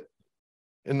use it?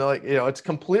 And they're like, it's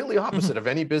completely opposite of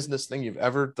any business thing you've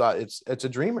ever thought. It's a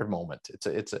dreamer moment.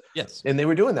 It's a yes. And they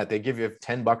were doing that. They give you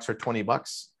 $10 or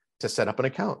 $20 to set up an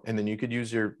account, and then you could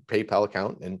use your PayPal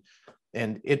account,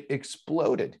 and it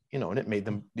exploded, and it made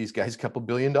these guys a couple $1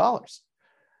 billion.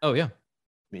 Oh yeah.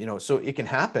 So it can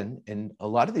happen. And a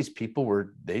lot of these people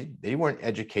they weren't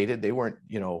educated. They weren't,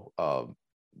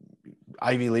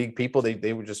 Ivy League people.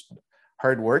 They were just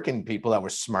hardworking people that were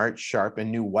smart, sharp,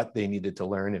 and knew what they needed to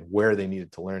learn and where they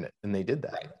needed to learn it. And they did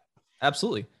that. Right.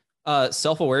 Absolutely.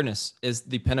 Self-awareness is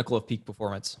the pinnacle of peak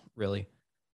performance, really.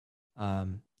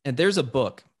 And there's a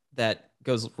book that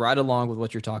goes right along with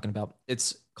what you're talking about.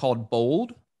 It's called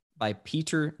Bold by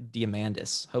Peter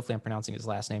Diamandis. Hopefully I'm pronouncing his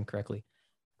last name correctly.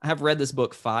 I have read this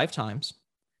book 5 times.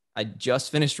 I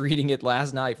just finished reading it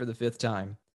last night for the 5th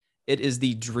time. It is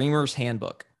the dreamer's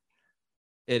handbook.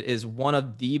 It is one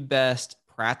of the best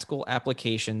practical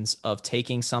applications of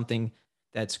taking something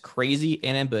that's crazy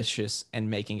and ambitious and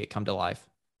making it come to life.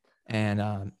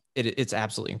 And it's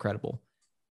absolutely incredible.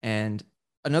 And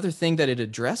another thing that it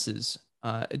addresses,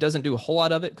 it doesn't do a whole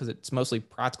lot of it because it's mostly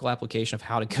practical application of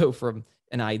how to go from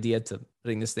an idea to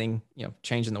putting this thing,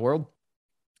 changing the world.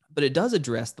 But it does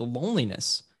address the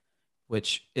loneliness,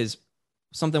 which is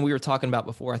something we were talking about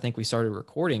before I think we started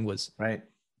recording was Right.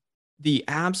 the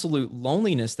absolute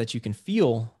loneliness that you can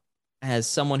feel as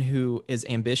someone who is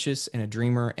ambitious and a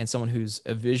dreamer and someone who's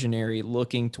a visionary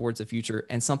looking towards the future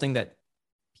and something that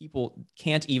people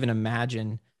can't even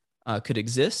imagine could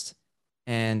exist.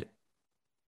 And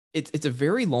it's a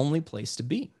very lonely place to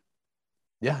be.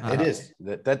 Yeah, it is.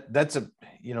 That's a,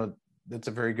 that's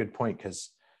a very good point,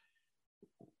 because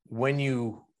when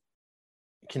you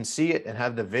can see it and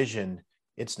have the vision,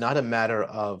 it's not a matter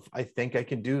of, I think I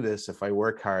can do this if I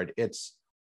work hard. It's,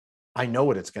 I know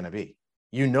what it's going to be.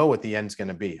 You know what the end's going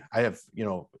to be. I have, you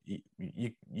know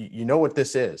what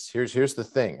this is. Here's the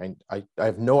thing. I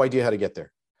have no idea how to get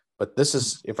there, but this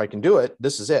is, if I can do it,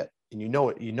 this is it. And you know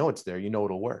it, it's there,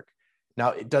 it'll work.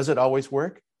 Now, does it always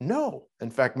work? No.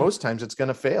 In fact, most times it's going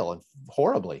to fail, and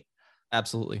horribly.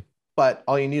 Absolutely. But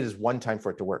all you need is one time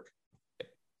for it to work.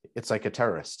 It's like a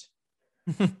terrorist.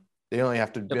 They only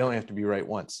have to be right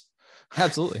once.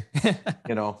 Absolutely.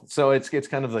 So it's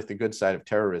kind of like the good side of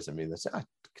terrorism. I mean,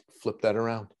 flip that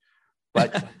around.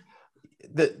 But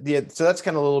so that's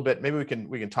kind of a little bit, maybe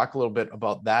we can talk a little bit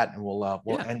about that, and we'll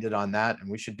end it on that. And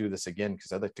we should do this again,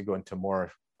 because I'd like to go into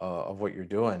more of what you're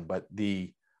doing. But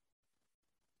the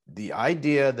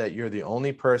idea that you're the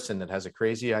only person that has a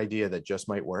crazy idea that just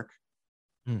might work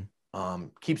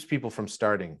keeps people from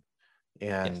starting.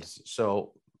 And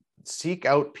so seek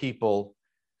out people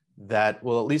that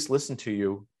will at least listen to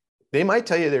you. They might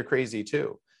tell you they're crazy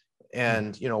too.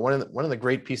 And, one of the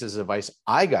great pieces of advice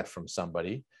I got from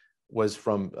somebody was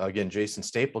from, again, Jason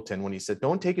Stapleton, when he said,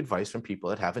 don't take advice from people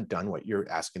that haven't done what you're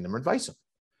asking them advice on.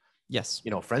 Yes.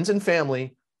 Friends and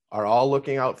family are all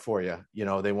looking out for you. They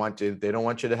don't want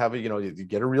you to have you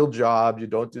get a real job. You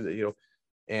don't do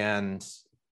that,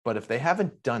 but if they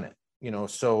haven't done it,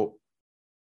 so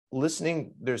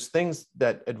listening, there's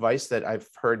advice that I've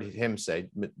heard him say,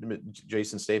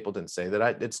 Jason Stapleton say,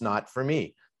 that it's not for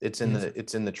me. It's in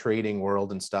the trading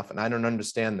world and stuff. And I don't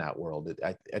understand that world.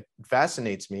 It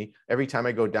fascinates me. Every time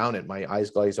I go down it, my eyes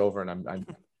glaze over and I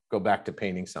go back to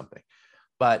painting something.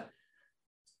 But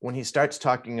when he starts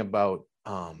talking about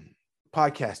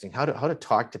podcasting, how to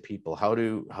talk to people, how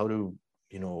to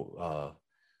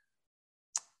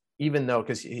even though,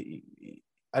 because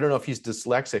I don't know if he's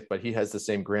dyslexic, but he has the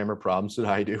same grammar problems that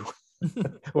I do,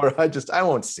 where I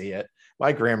won't see it.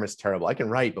 My grammar is terrible. I can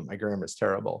write, but my grammar is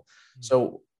terrible.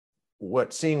 So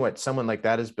seeing what someone like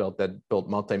that has built, that built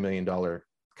multi-million-dollar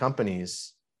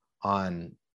companies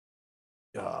on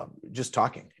just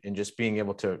talking and just being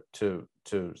able to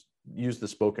use the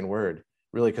spoken word,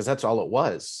 really, because that's all it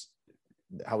was,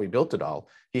 how he built it all.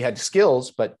 He had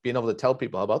skills, but being able to tell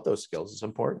people about those skills is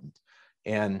important.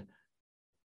 And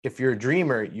if you're a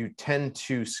dreamer, you tend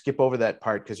to skip over that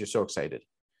part because you're so excited.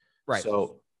 Right.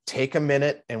 So take a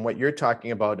minute, and what you're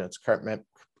talking about, and it's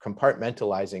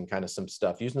compartmentalizing kind of some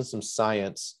stuff, using some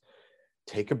science.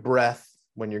 Take a breath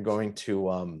when you're going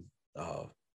to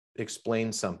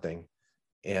explain something,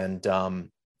 and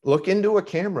look into a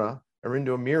camera or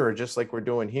into a mirror, just like we're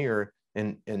doing here,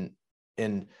 and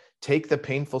take the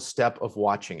painful step of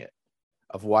watching it,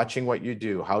 of watching what you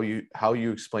do, how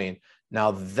you explain.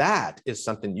 Now that is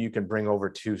something you can bring over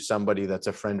to somebody that's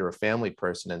a friend or a family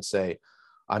person and say,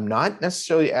 I'm not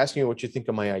necessarily asking you what you think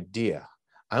of my idea.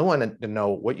 I want to know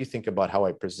what you think about how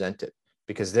I present it,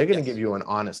 because they're going to give you an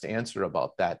honest answer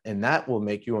about that. And that will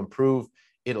make you improve.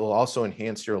 It'll also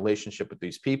enhance your relationship with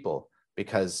these people,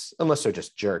 because unless they're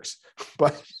just jerks,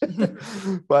 but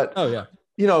oh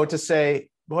yeah, to say,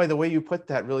 boy, the way you put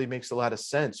that really makes a lot of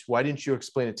sense. Why didn't you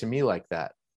explain it to me like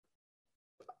that?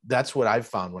 That's what I've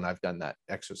found when I've done that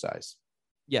exercise.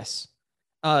 Yes.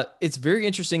 It's very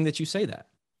interesting that you say that,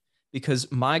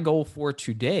 because my goal for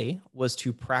today was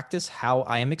to practice how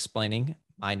I am explaining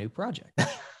my new project.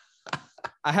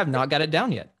 I have not got it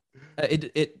down yet.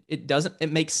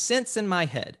 It makes sense in my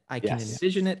head. I can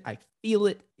envision it. I feel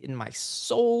it in my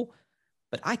soul,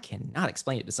 but I cannot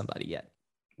explain it to somebody yet.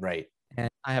 Right. And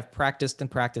I have practiced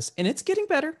and practiced, and it's getting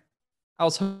better. I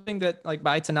was hoping that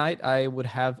by tonight I would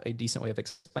have a decent way of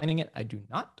explaining it. I do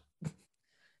not.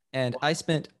 And I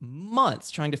spent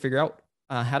months trying to figure out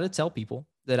how to tell people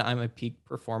that I'm a peak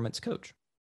performance coach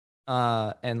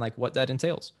and what that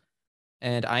entails.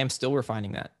 And I am still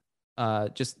refining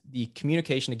that. Just the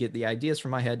communication to get the ideas from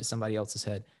my head to somebody else's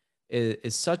head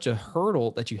is such a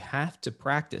hurdle that you have to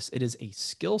practice. It is a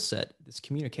skill set. This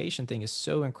communication thing is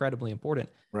so incredibly important.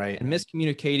 Right. And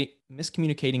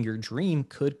miscommunicating your dream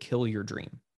could kill your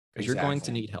dream, because you're going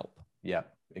to need help. Yeah,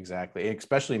 exactly.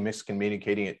 Especially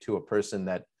miscommunicating it to a person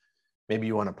that maybe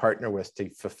you want to partner with to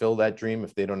fulfill that dream.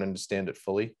 If they don't understand it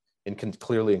fully and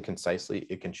clearly and concisely,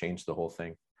 it can change the whole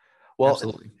thing. Well,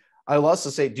 absolutely. I'll also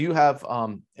say, do you have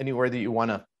anywhere that you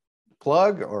want to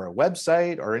plug, or a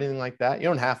website or anything like that? You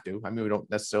don't have to. I mean, we don't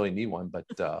necessarily need one, but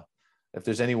if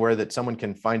there's anywhere that someone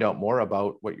can find out more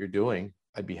about what you're doing,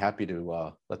 I'd be happy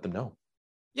to let them know.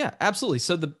 Yeah, absolutely.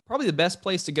 So probably the best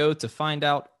place to go to find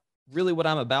out really what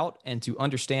I'm about and to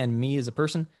understand me as a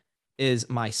person is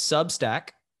my Substack.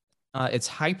 It's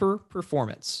Hyper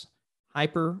Performance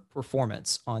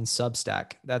on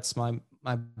Substack. That's my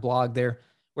blog there,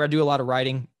 where I do a lot of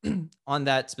writing. On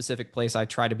that specific place, I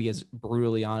try to be as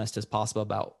brutally honest as possible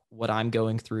about what I'm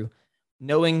going through,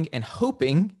 knowing and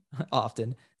hoping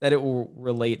often that it will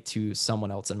relate to someone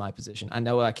else in my position. I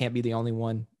know I can't be the only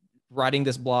one. Writing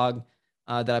this blog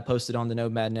that I posted on the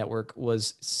Nomad Network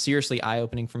was seriously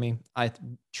eye-opening for me. I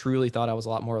truly thought I was a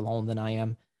lot more alone than I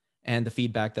am. And the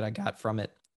feedback that I got from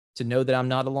it, to know that I'm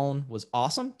not alone, was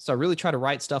awesome. So I really try to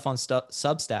write stuff on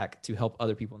Substack to help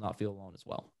other people not feel alone as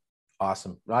well.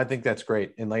 Awesome. I think that's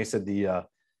great. And like I said,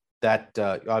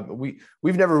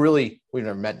 we've never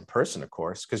met in person, of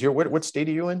course, because what state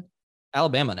are you in?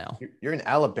 Alabama now. You're in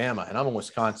Alabama and I'm in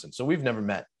Wisconsin. So we've never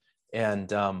met.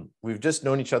 And we've just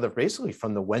known each other basically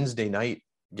from the Wednesday night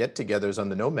get-togethers on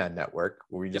the Nomad Network,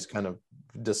 where we just kind of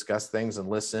discuss things and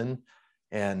listen.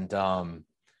 And I'm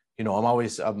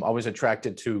always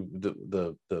attracted to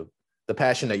the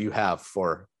passion that you have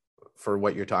for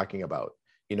what you're talking about.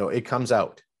 It comes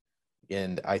out.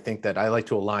 And I think that I like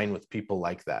to align with people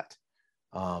like that.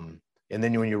 And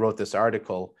then when you wrote this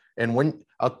article, and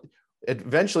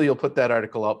eventually you'll put that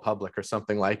article out public or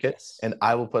something like it. Yes. And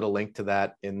I will put a link to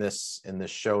that in this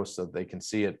show so they can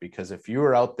see it. Because if you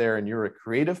are out there and you're a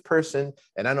creative person,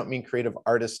 and I don't mean creative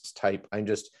artist type, I'm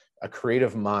just a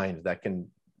creative mind that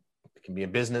it can be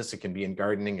in business, it can be in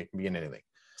gardening, it can be in anything.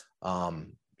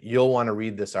 You'll want to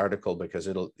read this article because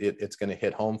it's going to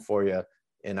hit home for you.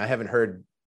 And I haven't read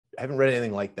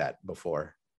anything like that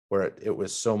before, where it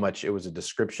was a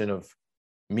description of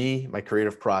me, my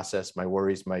creative process, my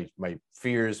worries, my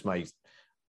fears,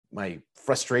 my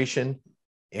frustration,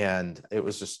 and it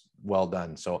was just well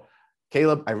done. So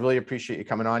Caleb, I really appreciate you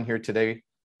coming on here today,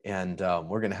 and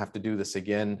we're going to have to do this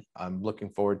again. I'm looking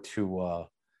forward to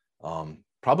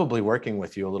probably working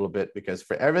with you a little bit, because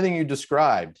for everything you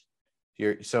described,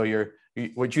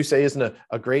 what you say isn't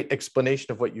a great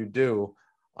explanation of what you do.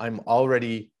 I'm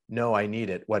already know I need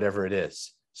it, whatever it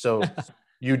is. So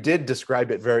you did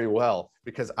describe it very well,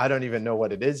 because I don't even know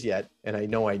what it is yet. And I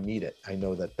know I need it. I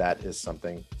know that is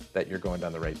something that you're going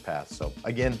down the right path. So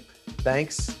again,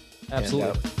 thanks.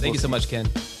 Absolutely. Thank you so much, Ken.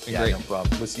 Great. No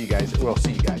problem. We'll see you guys. We'll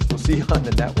see you on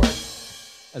the network.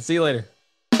 I'll see you later.